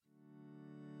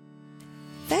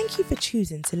Thank you for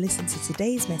choosing to listen to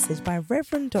today's message by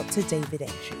Reverend Dr. David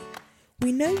Entry.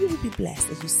 We know you will be blessed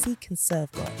as you seek and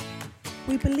serve God.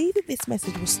 We believe that this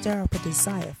message will stir up a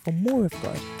desire for more of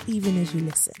God even as you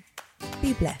listen.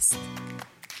 Be blessed.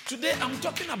 Today I'm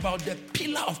talking about the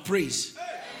pillar of praise.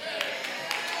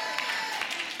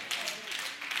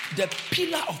 The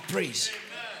pillar of praise.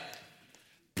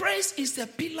 Praise is the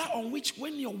pillar on which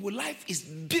when your life is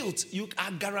built, you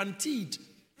are guaranteed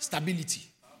stability.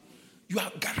 You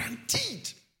are guaranteed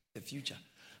the future.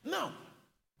 Now,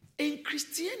 in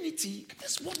Christianity,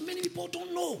 that's what many people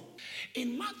don't know.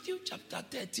 In Matthew chapter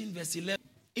 13, verse 11,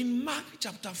 in Mark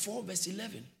chapter 4, verse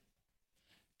 11,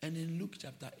 and in Luke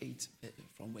chapter 8,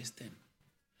 from verse 10.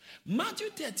 Matthew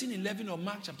 13, 11 or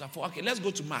Mark chapter 4. Okay, let's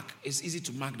go to Mark. It's easy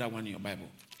to mark that one in your Bible.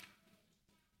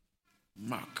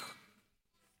 Mark.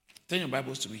 Turn your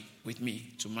Bibles to me, with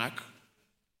me, to Mark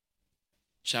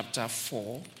chapter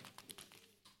 4,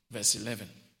 verse 11.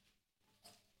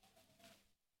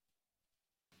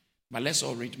 But let's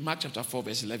all read Mark chapter 4,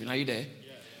 verse 11. Are you there?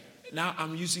 Yeah. Now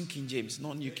I'm using King James,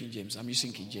 not New King James. I'm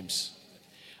using King James.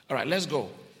 All right, let's go.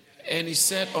 And he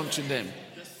said unto them,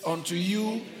 unto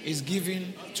you is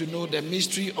given to know the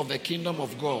mystery of the kingdom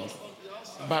of God,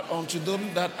 but unto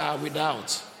them that are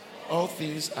without, all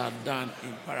things are done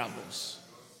in parables.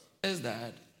 Says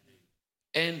that,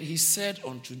 and he said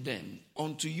unto them,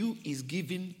 unto you is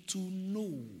given to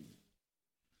know.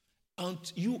 And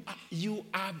you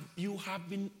have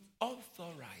been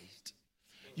authorized.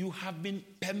 You have been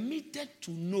permitted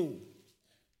to know.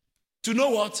 To know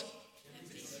what?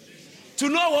 To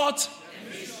know what?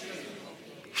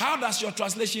 How does your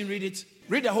translation read it?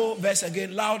 Read the whole verse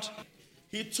again, loud.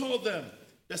 He told them,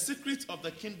 the secret of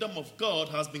the kingdom of God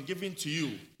has been given to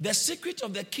you. The secret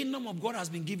of the kingdom of God has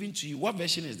been given to you. What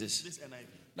version is this? This NIV.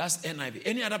 That's NIV.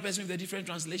 Any other person with a different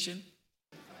translation?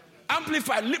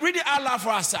 Amplified. Read it out loud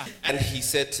for us, sir. And he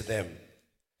said to them,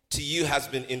 to you has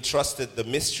been entrusted the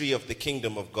mystery of the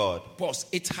kingdom of God. Pause.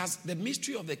 The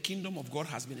mystery of the kingdom of God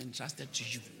has been entrusted to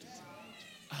you.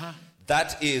 Uh-huh.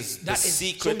 That is the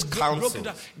secret counsel.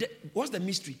 What's the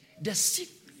mystery? The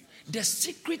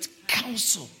secret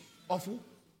counsel of who?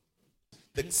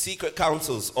 The secret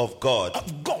counsels of God.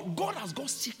 Of God. God has got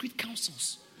secret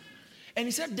counsels. And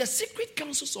he said the secret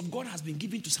counsels of God has been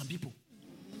given to some people.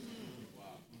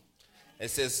 It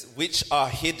says, which are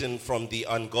hidden from the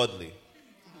ungodly.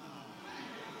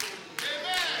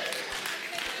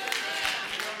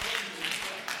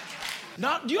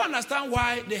 Now, do you understand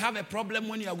why they have a problem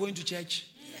when you are going to church?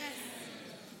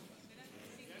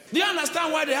 Do you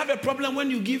understand why they have a problem when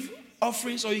you give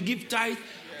offerings or you give tithe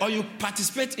or you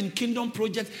participate in kingdom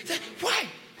projects? Say, why?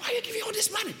 Why are you giving all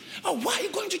this money? Or why are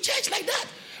you going to church like that?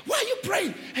 Why are you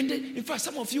praying? And then, in fact,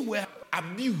 some of you were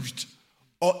abused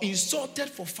or insulted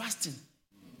for fasting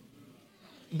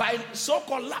by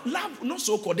so-called not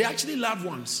so-called, they're actually loved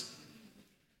ones.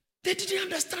 They didn't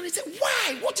understand. They said,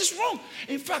 why? What is wrong?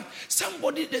 In fact,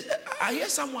 I hear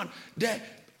someone,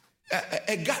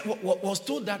 a guy was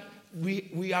told that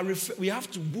we have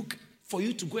to book for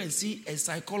you to go and see a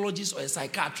psychologist or a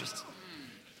psychiatrist.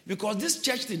 Because this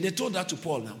church thing, they told that to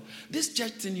Paul now. This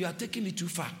church thing, you are taking it too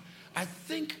far. I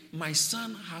think my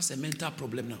son has a mental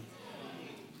problem now.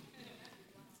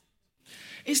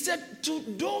 He said, to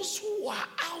those who are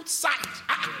outside.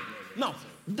 Now,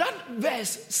 that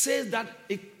verse says that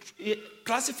it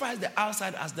classifies the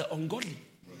outside as the ungodly.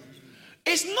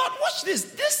 It's not, watch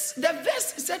this. The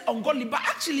verse said ungodly, but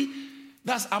actually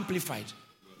that's amplified.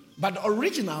 But the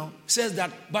original says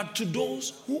that, but to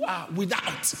those who are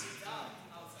without.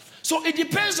 So it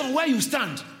depends on where you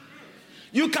stand.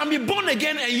 You can be born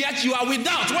again and yet you are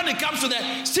without when it comes to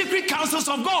the secret counsels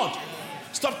of God.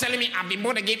 Stop telling me I've been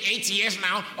born again 80 years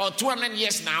now, or 200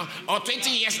 years now, or 20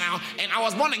 years now, and I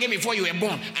was born again before you were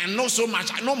born. I know so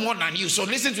much. I know more than you. So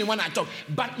listen to me when I talk.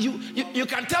 But you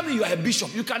can tell me you are a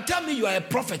bishop. You can tell me you are a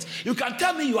prophet. You can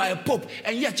tell me you are a pope.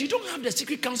 And yet you don't have the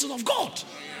secret counsel of God.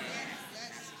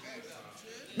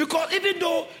 Because even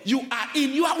though you are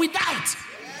in, you are without.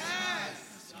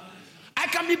 I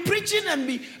can be preaching and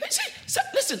be...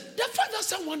 Listen, the fact that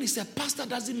someone is a pastor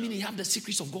doesn't mean he has the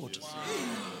secrets of God.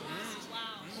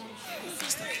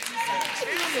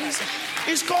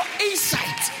 It's called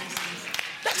insight.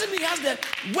 Doesn't mean he has the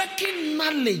working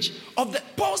knowledge of the...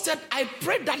 Paul said, I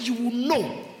pray that you will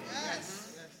know.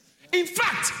 In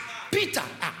fact,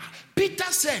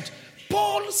 Peter said,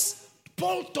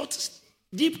 Paul taught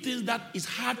deep things that is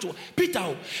hard to...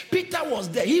 Peter was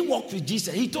there. He walked with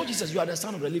Jesus. He told Jesus, you are the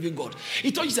Son of the living God.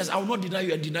 He told Jesus, I will not deny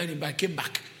you, and denied him, but I came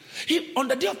back. On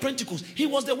the day of Pentecost, he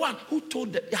was the one who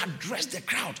addressed the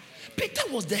crowd. Peter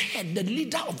was the head, the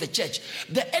leader of the church.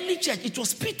 The early church, it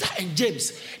was Peter and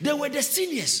James. They were the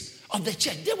seniors of the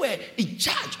church. They were in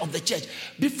charge of the church.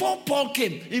 Before Paul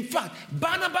came, in fact,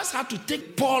 Barnabas had to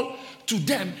take Paul to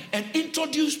them and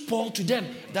introduce Paul to them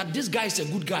that this guy is a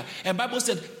good guy. And Bible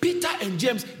said Peter and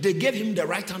James, they gave him the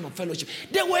right hand of fellowship.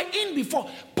 They were in before.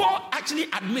 Paul actually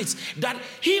admits that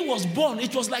he was born.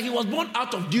 It was like he was born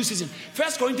out of due season.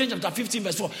 1 Corinthians chapter 15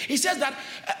 verse 4. He says that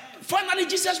finally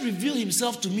Jesus revealed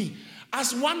himself to me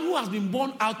as one who has been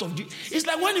born out of due. It's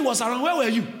like when he was around, where were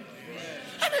you?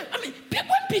 I mean,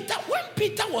 when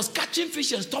Peter was catching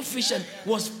fish and stopped fish and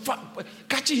was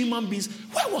catching human beings,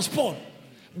 where was Paul?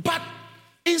 But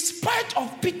in spite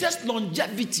of Peter's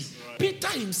longevity, Peter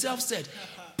himself said,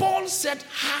 Paul said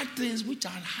hard things which are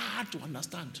hard to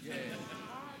understand.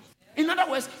 In other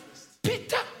words,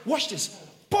 Peter, watch this.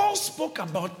 Paul spoke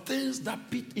about things that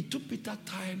it took Peter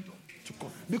time to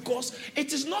come. Because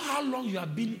it is not how long you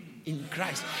have been in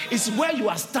Christ. It's where you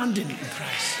are standing in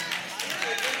Christ.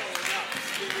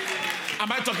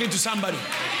 Am I talking to somebody?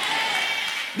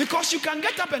 Because you can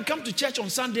get up and come to church on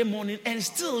Sunday morning and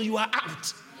still you are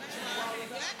out.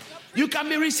 You can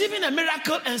be receiving a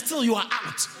miracle and still you are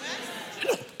out. You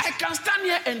know, I can stand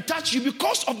here and touch you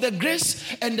because of the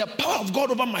grace and the power of God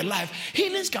over my life.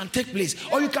 Healings can take place.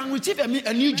 Or you can receive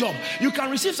a new job. You can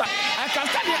receive some. I can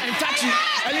stand here and touch you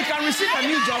and you can receive a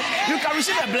new job. You can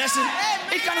receive a blessing.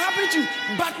 It can happen to you.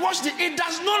 But watch this. It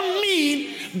does not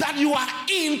mean that you are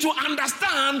in to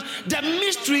understand the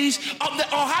mysteries of the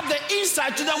or have the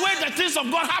insight to the way the things of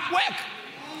God have work.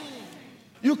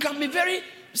 You can be very,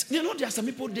 you know, there are some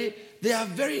people, they are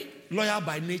very loyal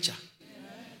by nature.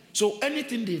 So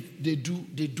anything they do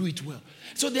it well.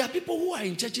 So there are people who are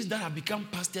in churches that have become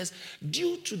pastors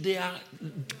due to their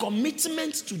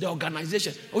commitment to the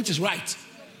organization, which is right.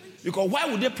 Because why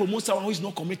would they promote someone who is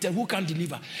not committed, who can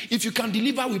deliver? If you can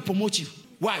deliver, we promote you.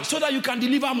 Why? So that you can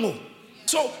deliver more.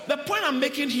 So the point I'm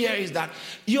making here is that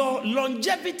your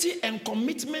longevity and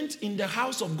commitment in the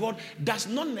house of God does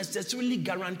not necessarily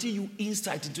guarantee you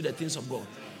insight into the things of God.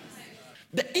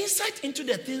 The insight into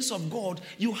the things of God,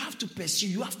 you have to pursue,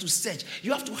 you have to search,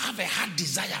 you have to have a heart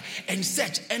desire and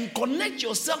search and connect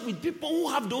yourself with people who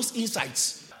have those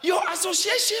insights. Your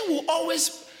association will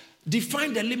always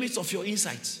define the limits of your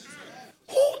insights.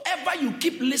 Whoever you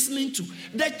keep listening to,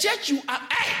 the church you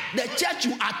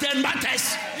attend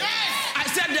matters. I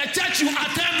said the church you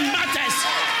attend matters.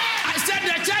 I said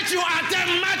the church you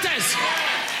attend matters.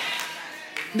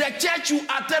 The church you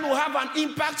attend will have an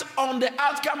impact on the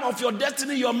outcome of your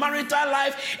destiny, your marital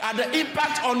life, and the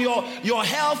impact on your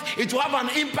health. It will have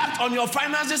an impact on your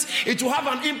finances. It will have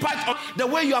an impact on the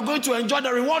way you are going to enjoy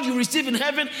the reward you receive in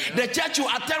heaven. The church you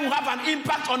attend will have an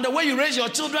impact on the way you raise your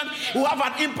children. It will have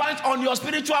an impact on your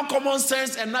spiritual common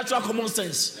sense and natural common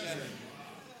sense.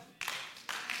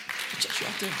 The church you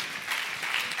attend.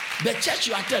 The church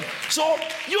you attend. So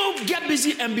you get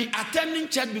busy and be attending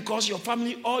church because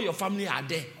all your family are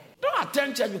there. Don't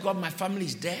attend church because my family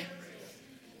is there.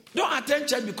 Don't attend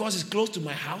church because it's close to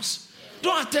my house.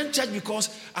 Don't attend church because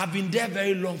I've been there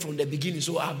very long from the beginning,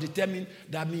 so I've determined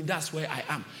that's where I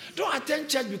am. Don't attend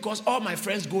church because all my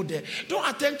friends go there. Don't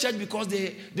attend church because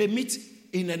they meet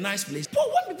in a nice place. But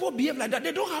when people behave like that,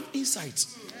 they don't have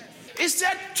insights. He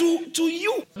said to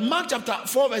you, Mark chapter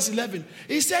 4 verse 11,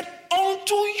 he said,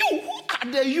 unto you. Who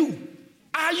are the you?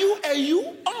 Are you a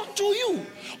you? Unto you.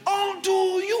 Unto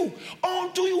you.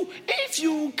 Unto you. If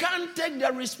you can't take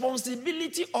the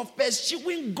responsibility of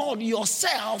pursuing God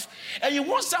yourself, and you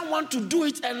want someone to do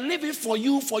it and leave it for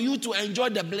you to enjoy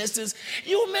the blessings,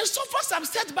 you may suffer some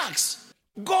setbacks.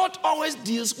 God always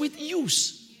deals with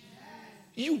yous.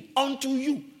 You. Unto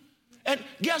you. And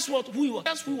guess what?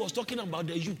 Guess who was talking about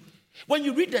the you? When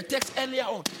you read the text earlier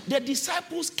on, the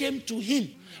disciples came to him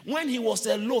when he was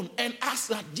alone and asked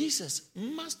that, Jesus,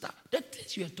 Master, the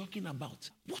things you are talking about,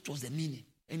 what was the meaning?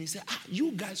 And he said,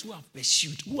 you guys who have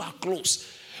pursued, who are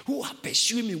close, who are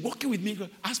pursuing me, walking with me,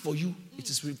 as for you,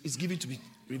 it's given to be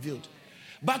revealed.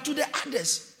 But to the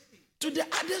others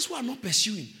who are not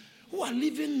pursuing, who are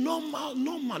living normal,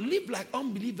 live like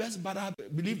unbelievers, but I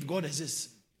believe God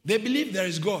exists. They believe there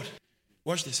is God.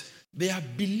 Watch this. They are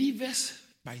believers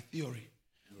by theory,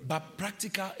 but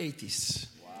practical atheists.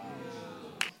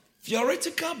 Wow.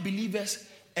 Theoretical believers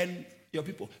and your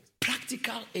people,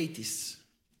 practical atheists.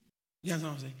 You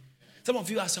understand what I'm saying? Some of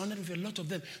you are surrounded with a lot of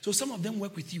them. So some of them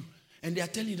work with you, and they are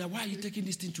telling you that, why are you taking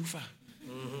this thing too far?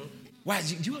 Mm-hmm. Why?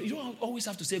 You don't always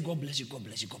have to say, God bless you, God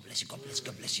bless you, God bless you, God bless you,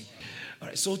 God bless you. All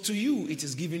right, so to you, it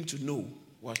is given to know,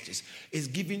 watch this, it's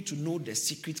given to know the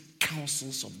secret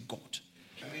counsels of God.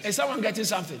 Is someone getting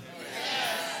something?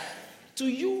 To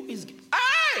you is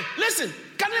Hey, listen.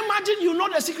 Can you imagine you know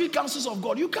the secret counsels of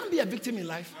God? You can't be a victim in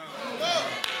life.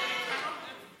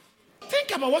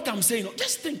 Think about what I'm saying.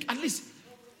 Just think. At least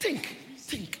think.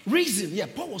 Reason. Yeah,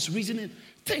 Paul was reasoning.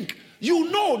 Think. You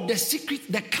know the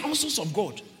secret, the counsels of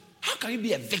God. How can you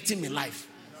be a victim in life?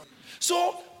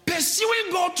 So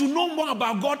pursuing God to know more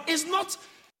about God is not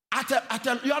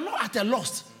you are not at a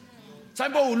loss.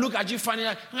 Some people will look at you funny,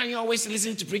 and you always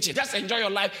listen to preaching. Just enjoy your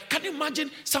life. Can you imagine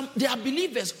there are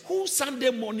believers who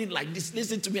Sunday morning like this,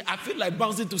 listen to me, I feel like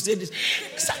bouncing to say this.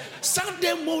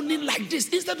 Sunday morning like this,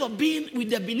 instead of being with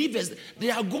the believers,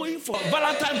 they are going for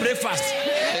Valentine breakfast.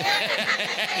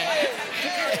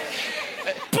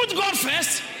 Put God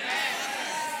first.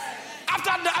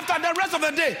 After the rest of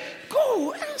the day,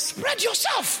 go and spread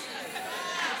yourself.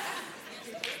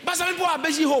 But some people are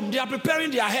busy home. They are preparing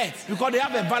their hair because they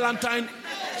have a Valentine,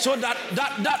 so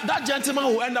that gentleman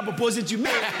will end up proposing to you.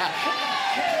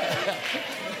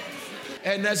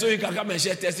 And then so you can come and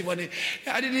share testimony.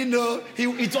 I didn't know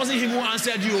it wasn't him who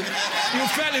answered you. You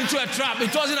fell into a trap.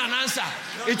 It wasn't an answer.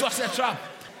 It was a trap.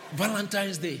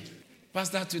 Valentine's Day.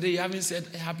 Pastor, today you haven't said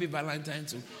a happy Valentine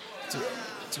to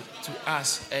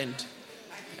us. And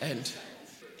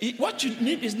what you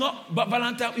need is not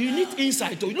Valentine. You need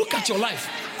insight. Look at your life.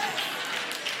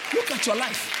 Look at your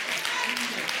life.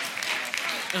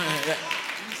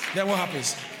 Then what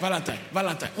happens? Valentine.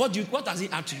 What does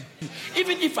it add to you?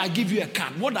 Even if I give you a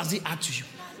card, what does it add to you?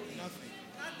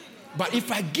 But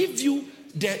if I give you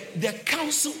the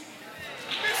counsel,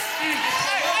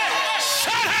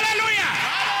 shout hallelujah!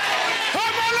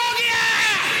 Homologia!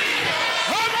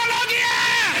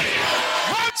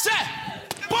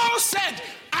 Paul said,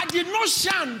 I did not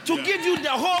shun to give you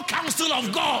the whole counsel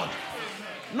of God.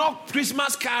 Not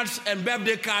Christmas cards and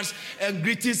birthday cards and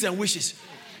greetings and wishes.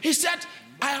 He said,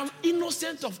 I am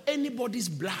innocent of anybody's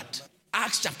blood.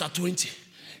 Acts chapter 20. He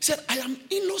said, I am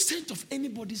innocent of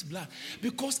anybody's blood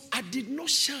because I did not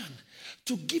shun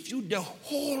to give you the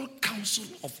whole counsel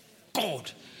of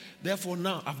God. Therefore,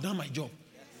 now I've done my job.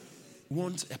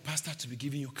 Want a pastor to be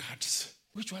giving you cards.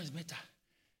 Which one is better?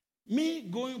 Me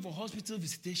going for hospital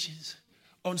visitations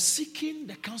on seeking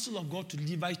the counsel of God to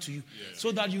deliver it to you,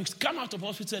 so that you come out of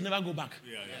hospital and never go back.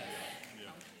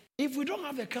 If we don't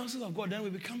have the counsel of God, then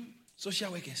we become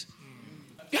social workers.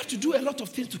 You have to do a lot of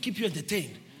things to keep you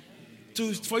entertained.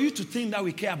 For you to think that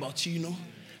we care about you,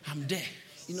 I'm there.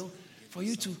 For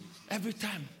you to, every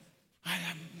time, I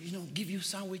am, give you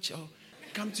sandwich or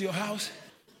come to your house.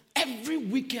 Every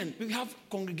weekend, we have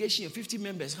congregation of 50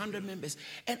 members, 100 members.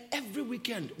 And every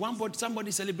weekend,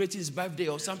 somebody celebrating his birthday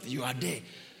or something, you are there.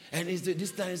 And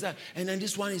this time is that. And then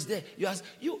this one is there.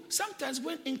 Sometimes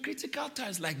when in critical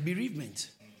times like bereavement,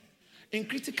 in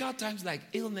critical times like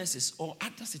illnesses or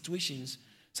other situations,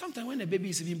 sometimes when a baby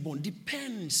is even born,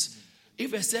 depends.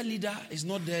 If a cell leader is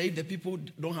not there, if the people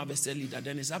don't have a cell leader,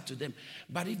 then it's up to them.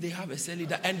 But if they have a cell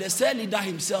leader, and the cell leader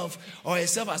himself or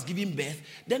herself has given birth,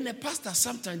 then the pastor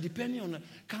sometimes, depending on,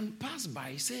 can pass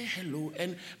by, say hello,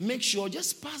 and make sure,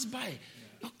 just pass by.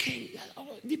 Okay,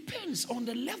 depends on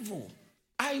the level.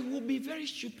 I will be very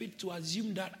stupid to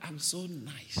assume that I'm so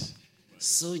nice,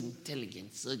 so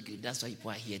intelligent, so good. That's why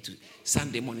people are here to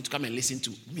Sunday morning to come and listen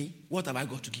to me. What have I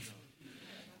got to give?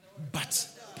 But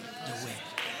the word.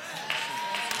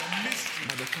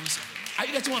 But the counsel. Are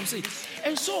you getting what I'm saying?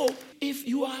 And so, if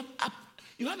you have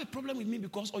a problem with me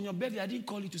because on your birthday I didn't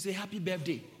call you to say happy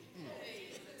birthday.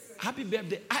 Happy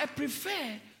birthday. I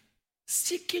prefer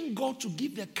seeking God to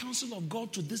give the counsel of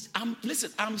God to this. I'm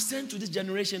sent to this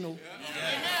generation.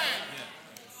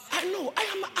 I know.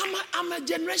 I'm a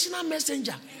generational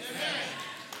messenger.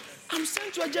 I'm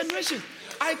sent to a generation.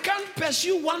 I can't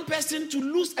pursue one person to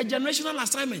lose a generational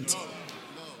assignment.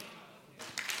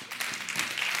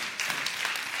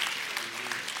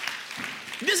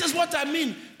 This is what I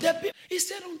mean. He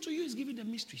said unto you, he's giving the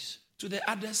mysteries. To the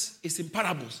others, it's in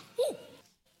parables. Ooh.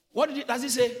 What does he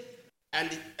say?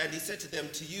 And he said to them,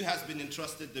 to you has been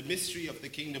entrusted the mystery of the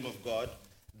kingdom of God.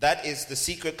 That is the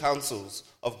secret counsels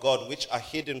of God which are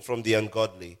hidden from the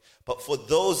ungodly. But for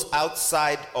those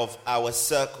outside of our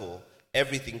circle,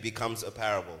 everything becomes a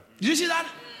parable. Do you see that?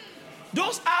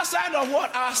 Those outside of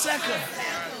what? Our circle.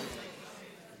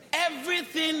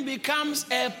 Everything becomes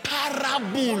a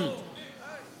parable.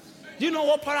 Do you know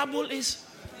what parable is?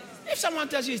 If someone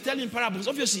tells you he's telling parables,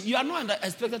 obviously you are not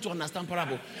expected to understand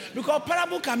parable. Because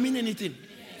parable can mean anything.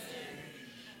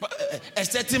 But a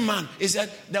certain man, he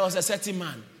said there was a certain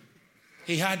man.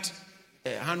 He had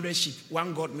 100 sheep,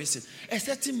 one got missing. A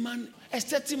certain man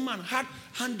had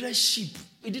 100 sheep.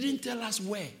 He didn't tell us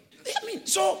where.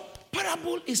 So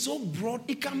parable is so broad,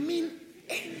 it can mean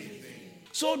anything.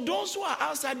 So those who are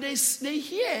outside, they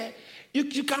hear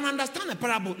You can understand a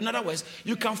parable. In other words,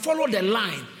 you can follow the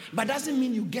line, but doesn't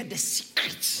mean you get the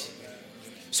secret.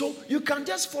 So you can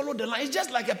just follow the line. It's just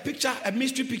like a picture, a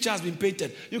mystery picture has been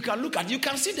painted. You can look at it, you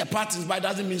can see the patterns, but it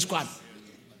doesn't mean squad.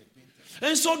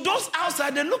 And so those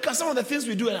outside, they look at some of the things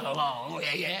we do and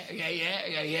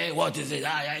what is it?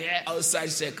 Outside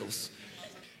circles.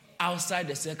 Outside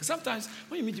the circle. Sometimes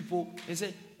when you meet people, they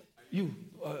say, you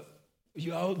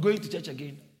are going to church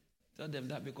again. Tell them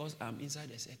that because I'm inside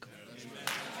the circle.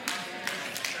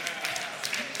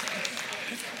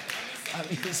 I'm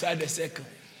inside the circle.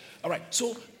 All right,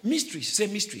 so mysteries, say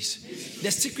mysteries. The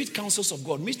secret counsels of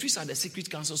God. Mysteries are the secret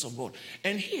counsels of God.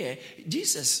 And here,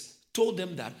 Jesus told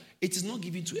them that it is not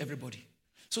given to everybody.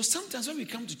 So sometimes when we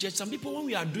come to church, some people, when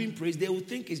we are doing praise, they will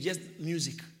think it's just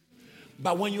music.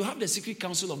 But when you have the secret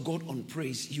counsel of God on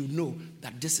praise, you know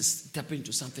that this is stepping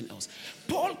into something else.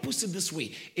 Paul puts it this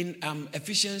way in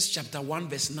Ephesians chapter 1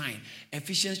 verse 9,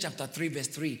 Ephesians chapter 3 verse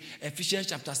 3, Ephesians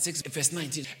chapter 6 verse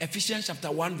 19, Ephesians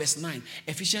chapter 1 verse 9,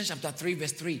 Ephesians chapter 3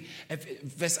 verse 3,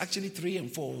 verse actually 3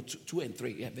 and 4, 2 and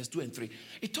 3, yeah, verse 2 and 3.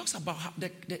 It talks about how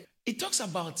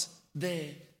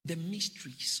the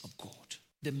mysteries of God.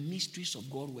 The mysteries of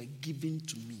God were given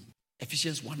to me.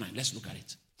 Ephesians 1:9. Let's look at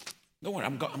it. Don't worry,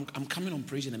 I'm coming on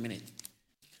praise in a minute.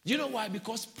 Do you know why?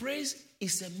 Because praise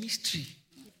is a mystery.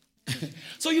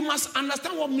 So you must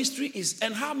understand what mystery is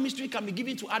and how mystery can be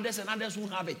given to others and others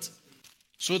won't have it.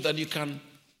 So that you can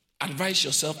advise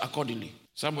yourself accordingly.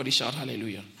 Somebody shout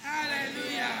hallelujah.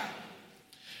 Hallelujah.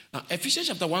 Now, Ephesians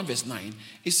chapter 1 verse 9,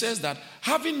 it says that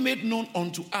having made known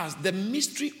unto us the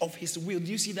mystery of his will.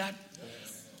 Do you see that?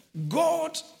 Yes.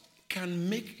 God can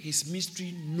make his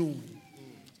mystery known.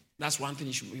 That's one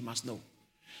thing we must know.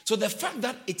 So the fact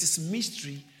that it is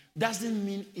mystery doesn't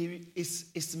mean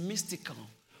it's mystical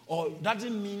or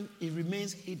doesn't mean it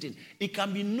remains hidden. It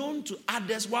can be known to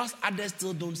others whilst others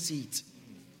still don't see it.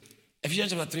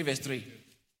 Ephesians chapter 3 verse 3.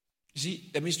 You see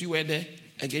the mystery word there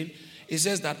again? It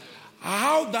says that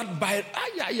how that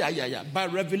by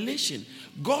revelation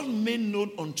God made known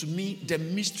unto me the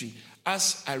mystery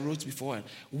as I wrote before,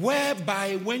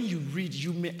 whereby when you read,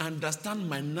 you may understand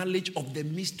my knowledge of the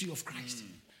mystery of Christ.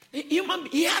 He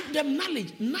had the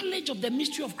knowledge of the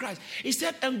mystery of Christ. He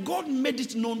said, and God made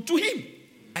it known to him.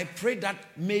 I pray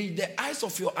that may the eyes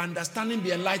of your understanding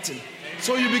be enlightened.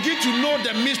 So you begin to know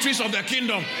the mysteries of the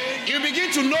kingdom. You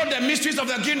begin to know the mysteries of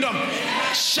the kingdom.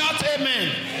 Shout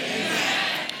amen.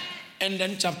 And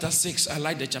then chapter 6, I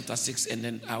like the chapter 6, and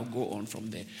then I'll go on from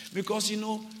there. Because you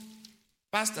know,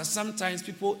 Pastor, sometimes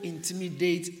people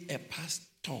intimidate a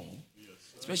pastor,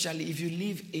 especially if you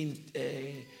live in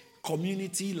a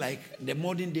community like the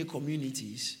modern day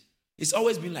communities. It's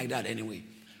always been like that anyway.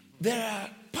 There are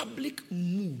public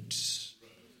moods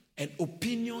and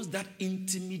opinions that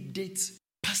intimidate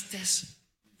pastors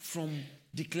from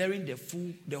declaring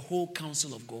the whole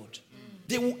counsel of God.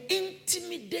 They will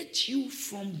intimidate you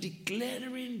from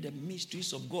declaring the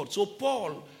mysteries of God. So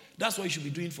Paul, that's what you should be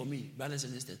doing for me, brothers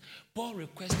and sisters. Paul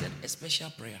requested a special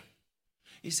prayer.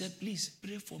 He said, please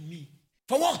pray for me.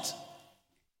 For what?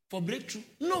 For breakthrough?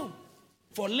 No.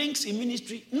 For links in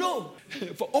ministry? No.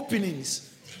 For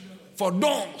openings? For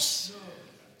doors?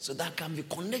 So that I can be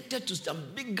connected to some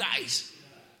big guys.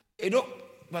 You know,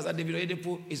 Pastor David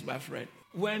Oyedepo is my friend.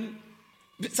 When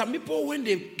some people, when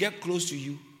they get close to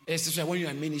you, especially when you're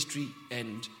in ministry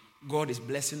and God is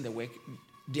blessing the work,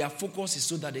 their focus is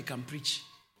so that they can preach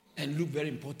and look very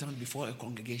important before a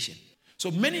congregation. So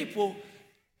many people,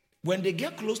 when they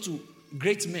get close to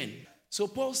great men, so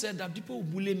Paul said that people will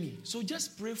bully me. So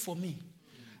just pray for me.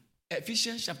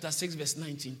 Ephesians chapter 6 verse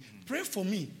 19. Pray for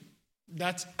me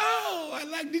that,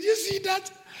 did you see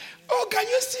that? Oh, can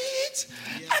you see it?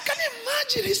 Yes. I can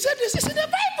imagine. He said this is in the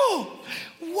Bible.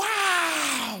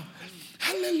 Wow.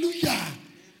 Hallelujah.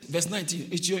 Verse 19,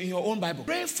 it's in your own Bible.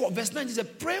 Pray for, verse 19 says,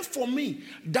 pray for me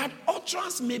that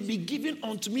utterance may be given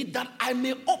unto me, that I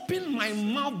may open my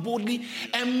mouth boldly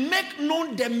and make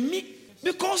known the me.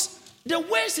 Because the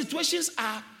way situations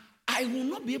are, I will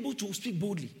not be able to speak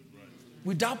boldly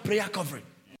without prayer covering.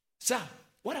 Sir,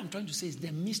 what I'm trying to say is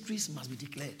the mysteries must be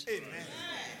declared. Amen.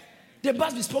 They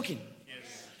must be spoken.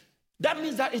 Yes. That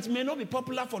means that it may not be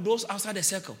popular for those outside the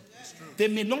circle. They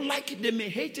may not like it, they may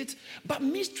hate it, but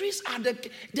mysteries are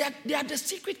they are the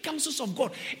secret counsels of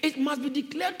God. It must be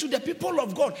declared to the people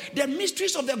of God. The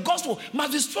mysteries of the gospel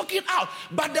must be spoken out.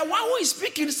 But the one who is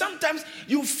speaking, sometimes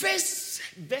you face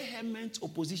vehement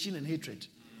opposition and hatred.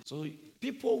 So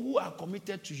people who are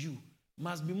committed to you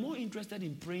must be more interested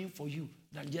in praying for you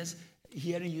than just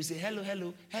hearing you say, hello,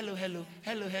 hello, hello, hello,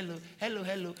 hello, hello, hello,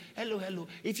 hello, hello, hello.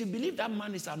 If you believe that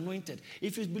man is anointed,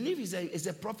 if you believe he's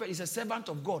a prophet, he's a servant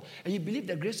of God, and you believe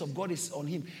the grace of God is on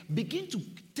him, begin to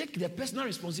take the personal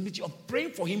responsibility of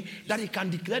praying for him that he can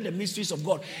declare the mysteries of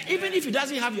God. Even if he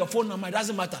doesn't have your phone number, it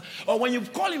doesn't matter. Or when you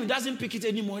call him, he doesn't pick it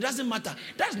anymore, it doesn't matter.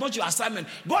 That's not your assignment.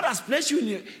 God has placed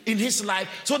you in his life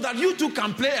so that you too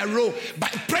can play a role by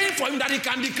praying for him that he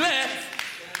can declare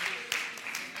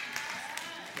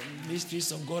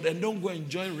mysteries of God. And don't go and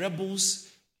join rebels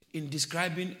in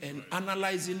describing and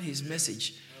analyzing his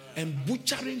message and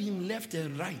butchering him left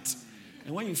and right.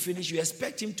 And when you finish, you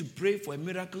expect him to pray for a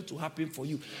miracle to happen for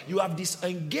you. You have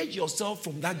disengaged yourself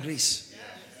from that grace.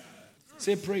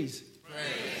 Say praise.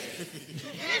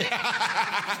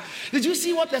 Did you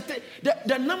see what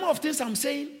the number of things I'm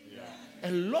saying?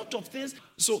 A lot of things.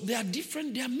 So they are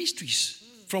different. They are mysteries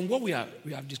from what we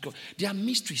have discussed. They are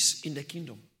mysteries in the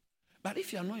kingdom. But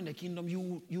if you are not in the kingdom,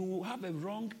 you have a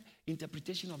wrong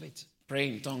interpretation of it. Pray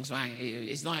in tongues, man.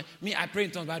 It's not me. I pray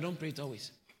in tongues, but I don't pray it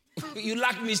always. You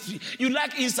lack mystery. You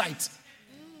lack insight.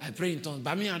 I pray in tongues,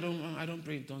 but me, I don't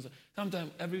pray in tongues.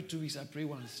 Sometimes every 2 weeks I pray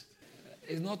once.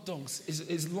 It's not tongues.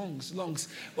 It's lungs.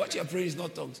 What you're praying is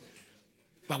not tongues.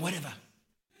 But whatever.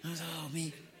 I say,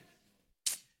 me,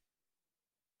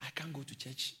 I can't go to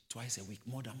church twice a week,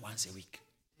 more than once a week.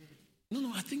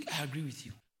 No, I think I agree with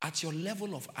you. At your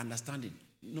level of understanding,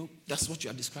 that's what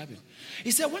you are describing. He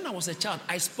said, when I was a child,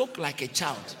 I spoke like a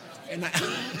child. And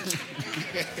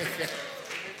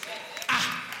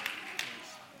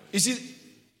you see,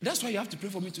 that's why you have to pray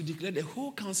for me to declare the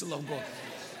whole counsel of God.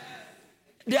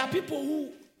 There are people who,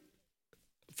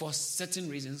 for certain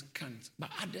reasons, can't. But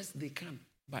others, they can.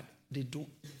 But they don't.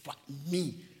 But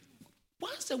me,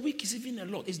 once a week is even a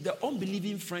lot. It's the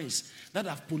unbelieving friends that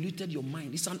have polluted your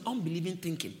mind. It's an unbelieving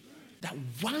thinking. That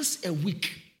once a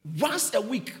week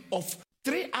of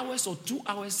 3 hours or 2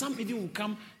 hours, some even will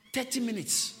come 30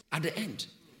 minutes at the end.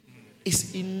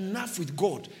 It's enough with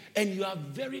God. And you are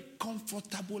very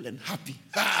comfortable and happy.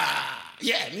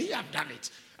 Yeah, me, I've done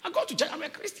it. I go to church, I'm a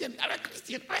Christian.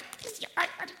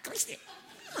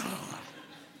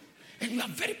 And you are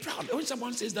very proud. When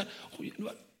someone says that,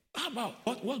 how about,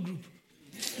 what group?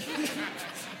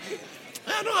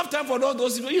 I don't have time for all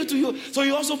those things. You. So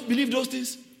you also believe those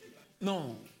things?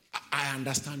 No, I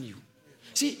understand you.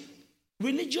 See,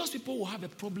 religious people will have a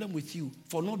problem with you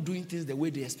for not doing things the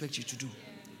way they expect you to do.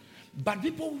 But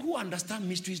people who understand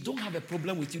mysteries don't have a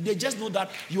problem with you. They just know that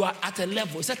you are at a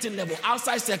certain level,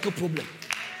 outside circle problem.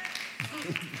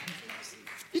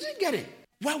 You didn't get it.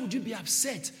 Why would you be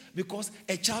upset because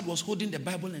a child was holding the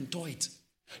Bible and tore it?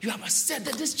 You have upset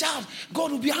that this child,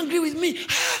 God will be angry with me.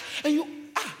 And you,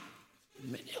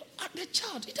 the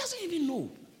child, he doesn't even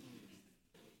know.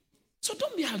 So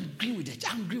don't be angry with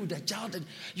the child, and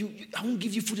I won't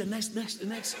give you food the next.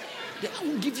 I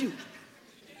won't give you.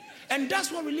 And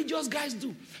that's what religious guys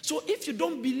do. So if you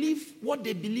don't believe what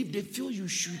they believe, they feel you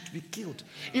should be killed.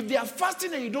 If they are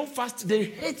fasting and you don't fast, they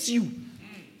hate you.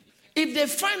 If they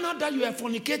find out that you are a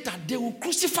fornicator, they will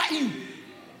crucify you.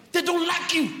 They don't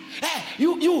like you. Hey,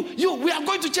 we are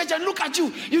going to church and look at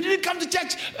you. You didn't come to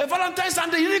church. Valentine's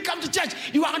Sunday, you didn't come to church.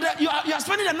 You are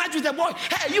spending the night with a boy.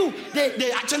 Hey,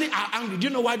 they actually are angry. Do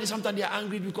you know why sometimes they are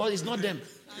angry? Because it's not them.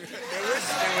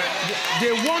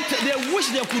 They wish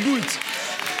they could do it.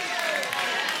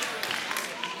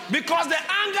 Because the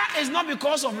anger is not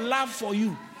because of love for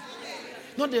you.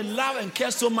 Not they love and care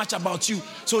so much about you.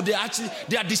 So they are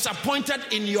disappointed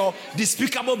in your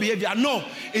despicable behavior. No,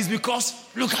 it's because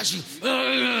look at you.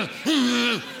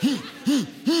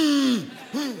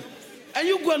 And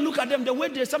you go and look at them the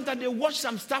way sometimes they watch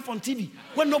some stuff on TV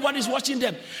when nobody's watching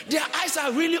them. Their eyes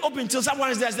are really open till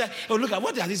someone is there. Oh, look at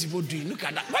what are these people doing? Look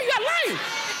at that. But you are lying.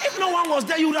 If no one was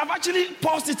there, you would have actually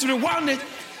paused it to rewind it.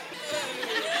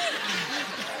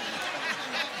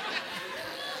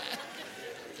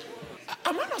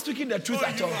 Am I not speaking the truth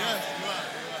at all?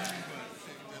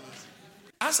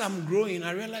 As I'm growing,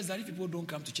 I realize that if people don't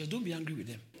come to church, don't be angry with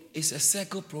them. It's a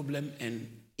circle problem and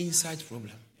insight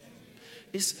problem.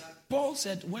 Paul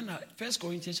said, 1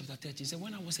 Corinthians chapter 13, he said,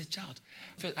 when I was a child,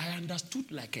 I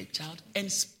understood like a child and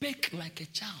spake like a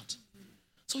child.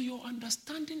 So your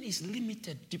understanding is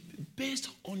limited based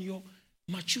on your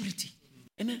maturity.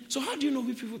 And then, so how do you know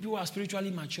if people are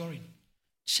spiritually maturing?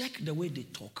 Check the way they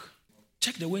talk.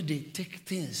 Check the way they take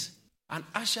things. An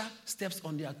usher steps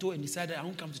on their toe and decided, I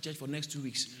won't come to church for the next 2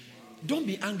 weeks. Don't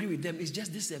be angry with them. It's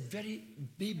just this is a very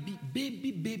baby,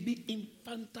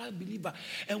 infantile believer.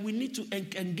 And we need to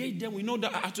engage them. We know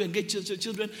that I have to engage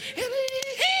children.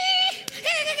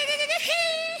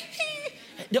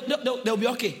 They'll be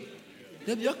okay.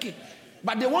 They'll be okay.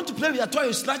 But they want to play with their toy,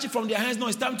 you snatch it from their hands. No,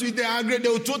 it's time to eat. They are angry. They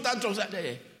will throw tantrums.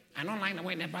 I don't like the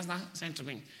way the pastor said to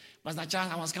me. Pastor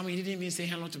Charles, I was coming. He didn't even say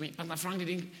hello to me. Pastor Frank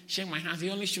didn't shake my hands. He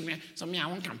only shook me. So me, I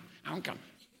won't come.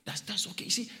 That's okay.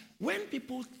 You see, when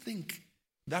people think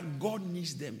that God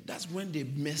needs them, that's when they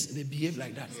behave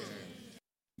like that.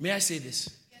 May I say this?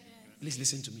 Please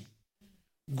listen to me.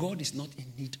 God is not in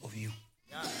need of you.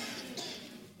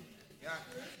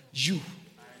 You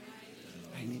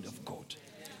are in need of God.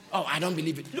 Oh, I don't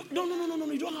believe it. Look, no.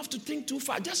 You don't have to think too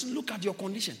far. Just look at your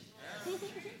condition.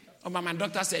 Oh, but my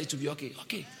doctor said it will be okay.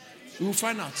 Okay, we will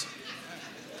find out.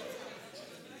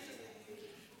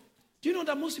 Do you know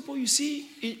that most people you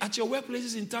see at your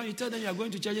workplaces in town, you tell them you are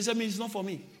going to church, they say, it's not for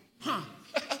me.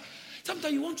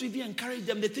 Sometimes you want to even encourage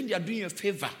them. They think they are doing you a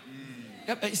favor.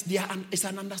 It's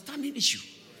an understanding issue.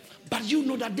 But you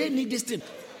know that they need this thing.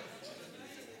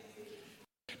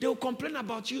 They will complain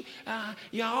about you.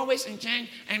 You are always in church,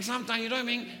 and sometimes you don't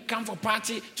even come for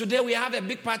party. Today we have a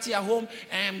big party at home.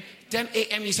 10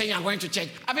 a.m. you say you are going to church.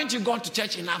 Haven't you gone to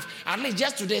church enough? At least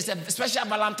just today is a special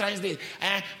Valentine's Day.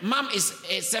 Mom is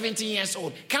 17 years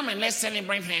old. Come and let's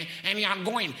celebrate her. And you are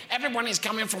going. Everyone is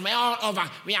coming from all over.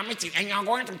 We are meeting, and you are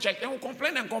going to church. They will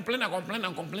complain.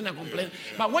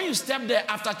 But when you step there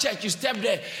after church, you step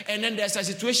there, and then there's a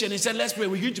situation. They say, let's pray.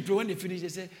 We need to pray. When they finish, they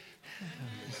say,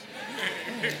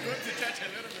 go to church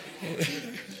a little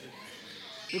bit.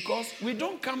 Because we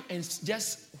don't come and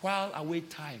just while away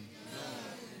time.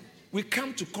 We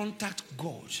come to contact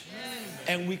God.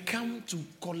 And we come to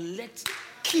collect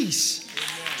keys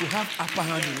to have upper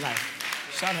hand in life.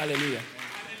 Shout hallelujah.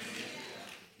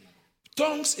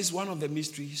 Tongues is one of the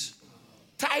mysteries.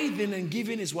 Tithing and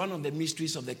giving is one of the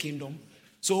mysteries of the kingdom.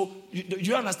 So, do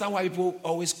you understand why people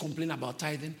always complain about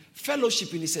tithing?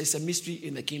 Fellowshipping is a mystery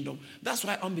in the kingdom. That's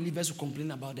why unbelievers will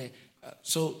complain about that.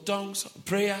 So, tongues,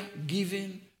 prayer,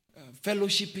 giving,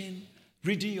 fellowshipping,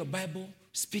 reading your Bible,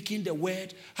 speaking the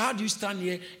word. How do you stand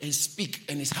here and speak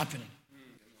and it's happening?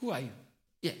 Who are you?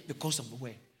 Yeah, because of the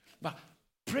word. But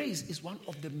praise is one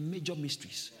of the major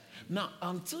mysteries. Now,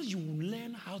 until you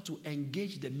learn how to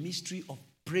engage the mystery of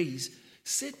praise,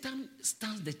 Satan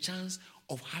stands the chance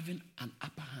of having an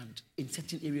upper hand in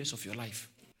certain areas of your life.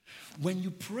 When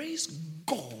you praise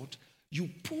God, you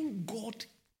pull God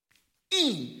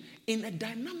in a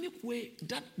dynamic way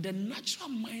that the natural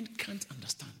mind can't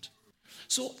understand.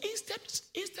 So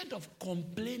instead of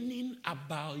complaining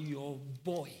about your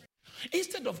boy,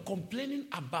 instead of complaining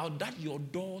about that your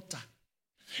daughter,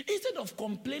 instead of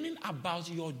complaining about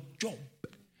your job,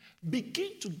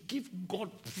 begin to give God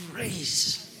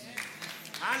praise.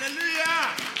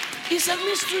 Hallelujah. It's a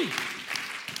mystery.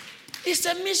 It's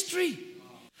a mystery.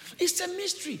 It's a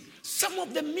mystery. Some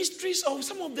of the mysteries or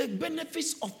some of the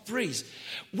benefits of praise.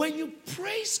 When you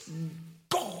praise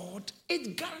God,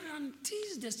 it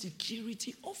guarantees the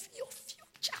security of your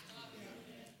future.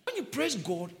 When you praise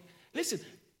God, listen,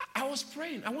 I was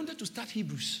praying. I wanted to start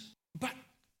Hebrews. But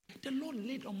the Lord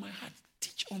laid on my heart,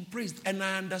 teach on praise. And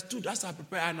I understood, as I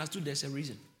prepared, I understood there's a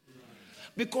reason.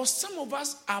 Because some of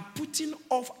us are putting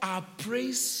off our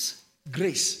praise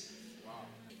grace. Wow.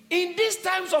 In these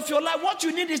times of your life, what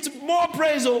you need is more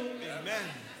praise. Oh. Amen.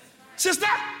 Sister,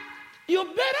 you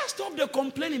better stop the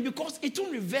complaining because it will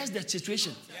reverse the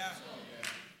situation.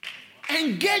 Yeah.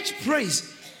 Engage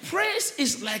praise. Praise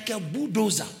is like a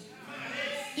bulldozer.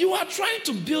 You are trying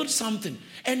to build something,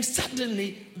 and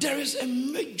suddenly there is a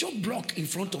major block in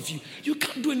front of you. You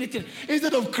can't do anything.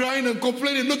 Instead of crying and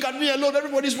complaining, look at me alone,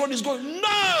 everybody's road is going.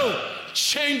 No!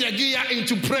 Change the gear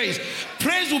into praise.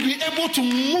 Praise will be able to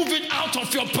move it out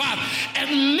of your path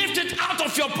and lift it out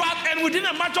of your path, and within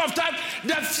a matter of time,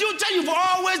 the future you've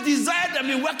always desired and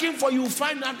been working for, you will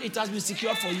find out it has been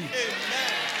secured for you. Amen.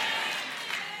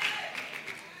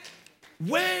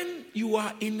 When you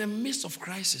are in the midst of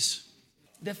crisis,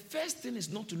 the first thing is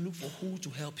not to look for who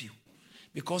to help you.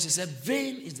 Because he said,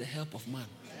 vain is the help of man.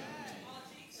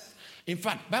 In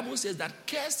fact, the Bible says that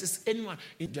cursed is anyone.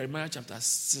 In Jeremiah chapter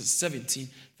 17,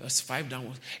 verse 5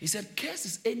 downwards, he said, cursed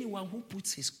is anyone who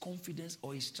puts his confidence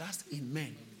or his trust in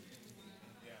men.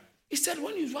 He said,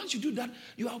 once you do that,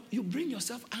 you bring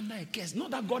yourself under a curse. Not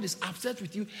that God is upset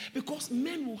with you, because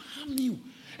men will harm you.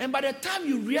 And by the time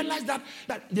you realize that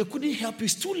they couldn't help you,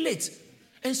 it's too late.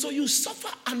 And so you suffer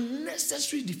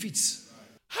unnecessary defeats.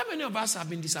 How many of us have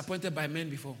been disappointed by men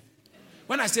before?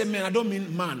 When I say men, I don't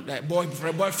mean man, like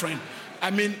boyfriend. I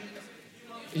mean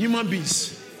human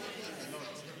beings.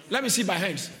 Let me see by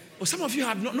hands. Oh, some of you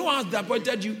have no one has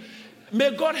disappointed you.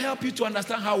 May God help you to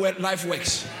understand how life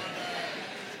works.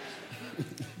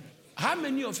 How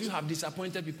many of you have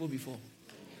disappointed people before?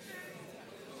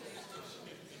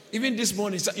 Even this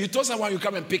morning, you told someone you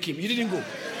come and pick him. You didn't go.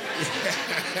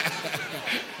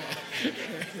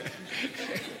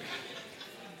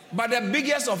 But the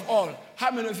biggest of all,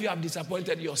 how many of you have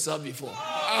disappointed yourself before?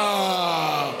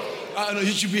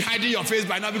 You should be hiding your face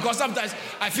by now, because sometimes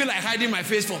I feel like hiding my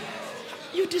face for.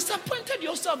 You disappointed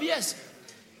yourself, yes.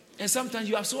 And sometimes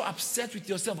you are so upset with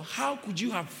yourself. How could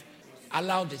you have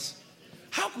allowed this?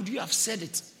 How could you have said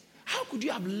it? How could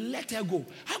you have let her go?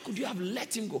 How could you have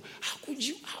let him go? How could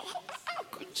you? How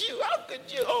could you?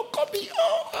 Oh, copy.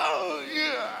 Oh,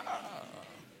 yeah.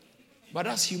 But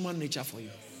that's human nature for you.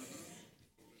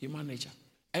 Human nature.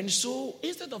 And so,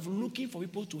 instead of looking for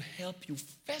people to help you,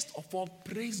 first of all,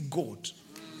 praise God.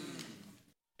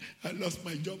 I lost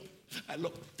my job.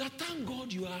 Thank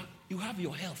God you have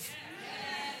your health.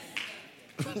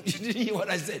 You didn't hear what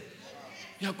I said?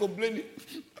 You are complaining.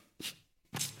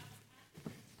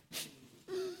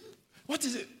 What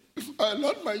is it? I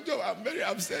lost my job. I'm very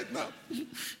upset now.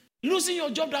 Losing your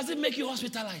job doesn't make you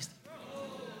hospitalized.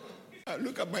 I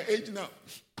look at my age now.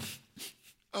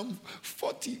 I'm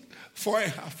 44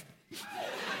 and a half.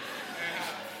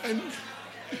 And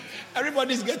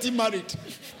everybody's getting married.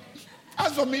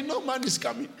 As for me, no man is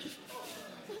coming.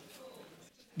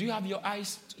 Do you have your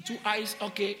eyes? 2 eyes?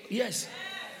 Okay, yes.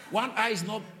 1 eye is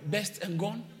not best and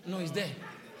gone. No, it's there.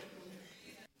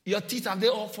 Your teeth, are they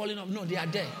all falling off? No, they are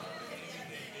there.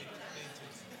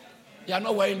 You are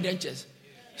not wearing dentures.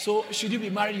 So should you be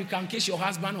married, you can kiss your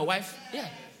husband or wife? Yeah.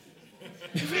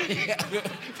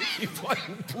 Before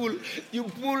you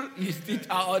pull your teeth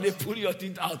out, or they pull your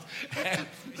teeth out.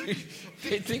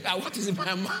 They think, what is in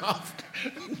my mouth?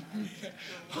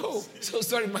 Oh, so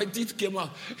sorry, my teeth came out.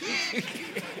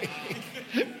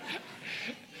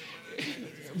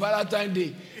 Valentine's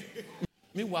Day.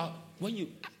 Meanwhile, when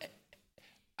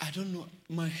I don't know,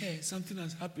 my hair, something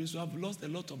has happened, so I've lost a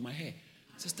lot of my hair.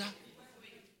 Sister,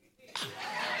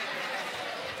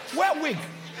 wear wig.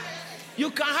 You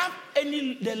can have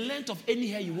the length of any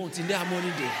hair you want in the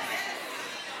Harmony Day.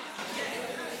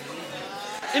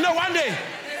 You know, one day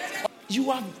you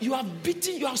are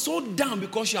beaten, you are so down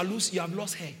because you have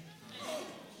lost hair.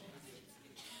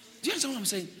 Do you understand what I'm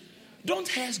saying? Don't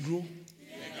hairs grow?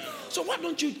 So why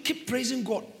don't you keep praising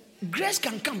God? Grace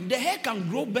can come. The hair can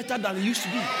grow better than it used to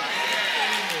be.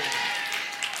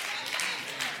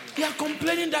 You are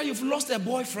complaining that you've lost a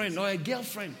boyfriend or a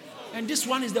girlfriend. And this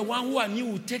one is the one who I knew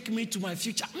would take me to my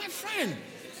future. My friend,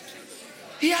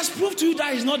 he has proved to you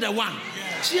that he's not the one.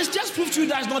 She has just proved to you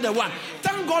that he's not the one.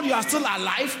 Thank God you are still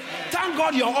alive. Thank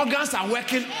God your organs are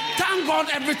working. Thank God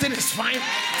everything is fine.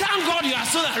 Thank God you are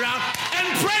still around. And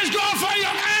praise God for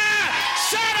your hair.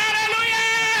 Shout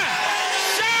hallelujah!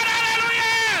 Shout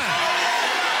hallelujah!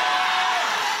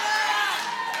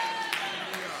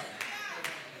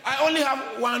 I only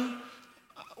have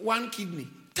one kidney.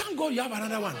 Thank God you have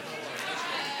another one.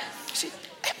 See,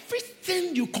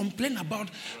 everything you complain about,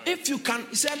 if you can,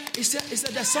 he said,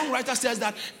 the songwriter says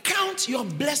that count your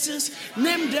blessings,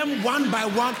 name them one by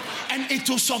one, and it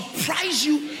will surprise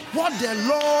you what the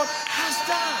Lord has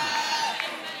done.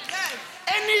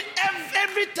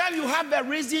 Every time you have a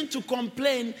reason to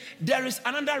complain, there is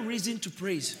another reason to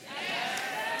praise.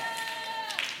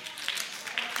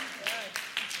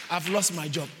 I've lost my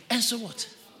job. And so what?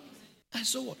 And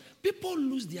so what? People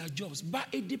lose their jobs, but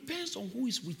it depends on who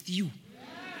is with you.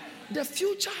 The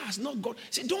future has not got.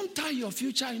 See, don't tie your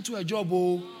future into a job.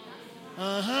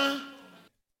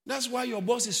 That's why your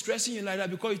boss is stressing you like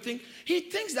that, because he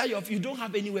thinks that you don't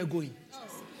have anywhere going.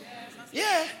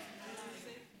 Yeah.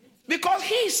 Because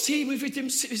he with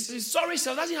his sorry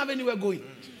self doesn't have anywhere going.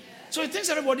 So he thinks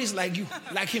everybody is like you,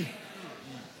 like him.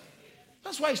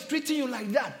 That's why he's treating you like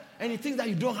that. And he thinks that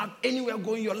you don't have anywhere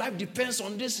going. Your life depends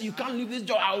on this. You can't leave this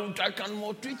job. I can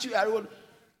maltreat you.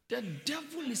 The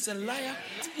devil is a liar.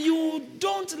 You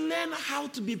don't learn how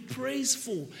to be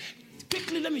praiseful.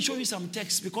 Quickly, let me show you some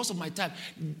texts because of my time.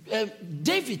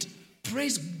 David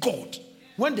praised God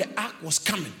when the ark was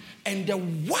coming, and the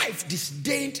wife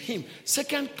disdained him.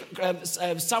 2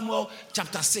 Samuel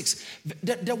chapter 6.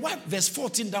 The wife, verse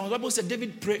 14 down, the Bible said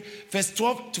David prayed, verse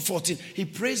 12 to 14. He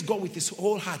praised God with his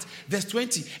whole heart. Verse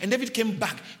 20, and David came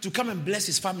back to come and bless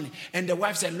his family. And the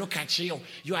wife said, look at you.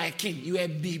 You are a king. You are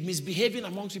misbehaving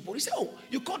amongst people. He said, oh,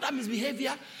 you call that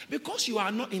misbehavior? Because you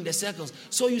are not in the circles.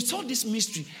 So you saw this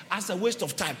mystery as a waste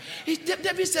of time.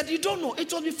 David said, you don't know.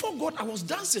 It was before God I was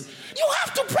dancing. You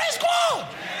have to praise God.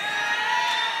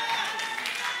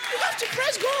 You have to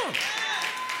praise God.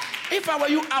 If I were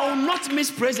you, I will not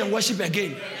miss praise and worship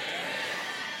again.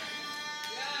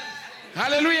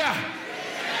 Hallelujah.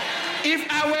 If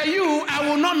I were you, I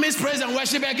will not miss praise and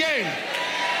worship again.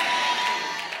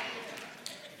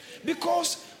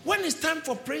 Because When it's time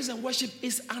for praise and worship,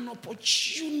 it's an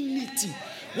opportunity.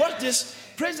 What this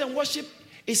praise and worship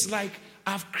is like,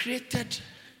 I've created.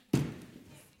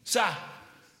 Sir,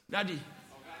 Daddy,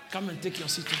 come and take your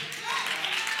seat.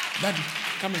 Daddy,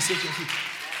 come and take your seat.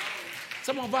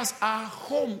 Some of us, our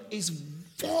home is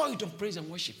void of praise and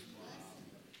worship.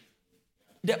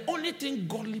 The only thing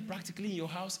godly practically in your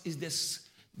house is this,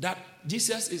 that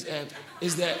Jesus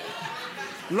is the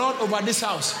Lord over this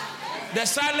house. The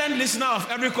silent listener of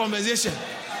every conversation.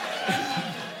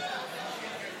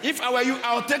 If I were you,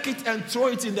 I'll take it and throw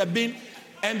it in the bin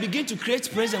and begin to create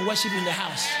praise and worship in the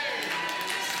house.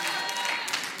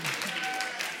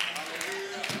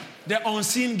 The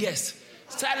unseen guest.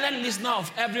 Silent listener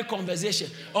of every conversation.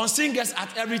 Unseen guest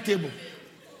at every table.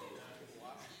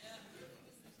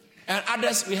 And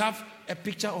others, we have a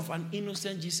picture of an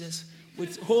innocent Jesus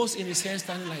with holes in his hair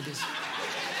standing like this.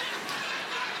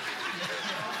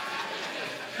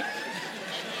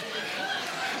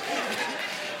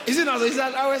 Is it not? Is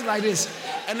that always like this?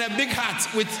 And a big hat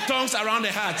with tongues around the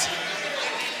hat.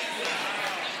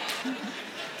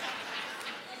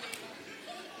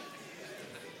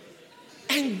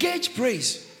 Engage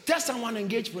praise. Tell someone,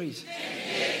 engage praise.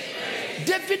 Engage praise.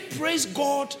 David praised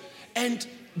God, and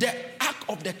the Ark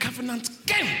of the Covenant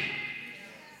came.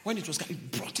 When it was coming,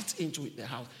 he brought it into the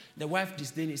house. The wife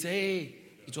disdained. He said, hey,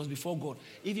 it was before God.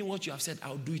 Even what you have said,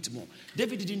 I'll do it more.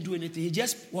 David didn't do anything. He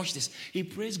just watched this. He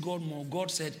praised God more. God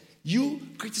said, you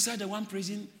criticize the one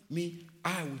praising me,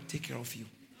 I will take care of you.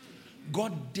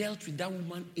 God dealt with that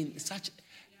woman in such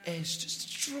a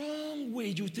strong way.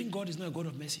 You think God is not a God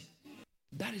of mercy.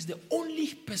 That is the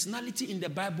only personality in the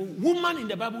Bible, woman in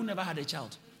the Bible who never had a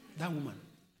child. That woman.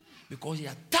 Because he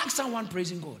attacked someone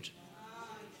praising God.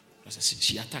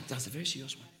 She attacked. That's a very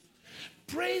serious one.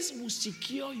 Praise will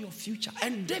secure your future.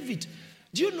 And David,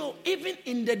 do you know, even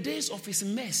in the days of his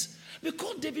mess,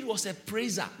 because David was a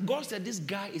praiser, God said, this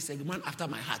guy is a man after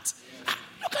my heart.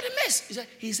 Look at the mess. He said,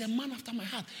 he's a man after my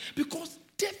heart. Because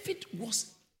David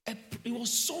was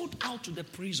sold out to the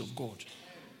praise of God.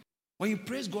 When you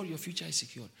praise God, your future is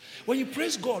secured. When you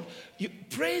praise God,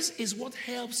 praise is what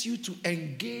helps you to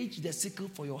engage the sickle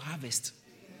for your harvest.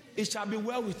 It shall be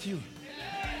well with you.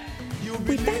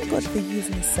 We thank God for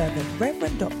using His servant,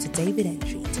 Reverend Dr. David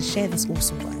Entry, to share this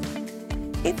awesome word.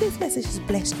 If this message has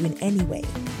blessed you in any way,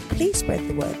 please spread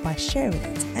the word by sharing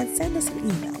it and send us an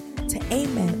email to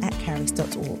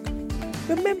amen@caris.org.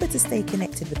 Remember to stay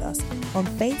connected with us on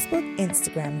Facebook,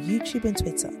 Instagram, YouTube, and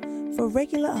Twitter for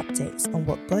regular updates on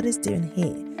what God is doing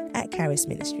here at Caris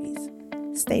Ministries.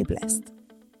 Stay blessed.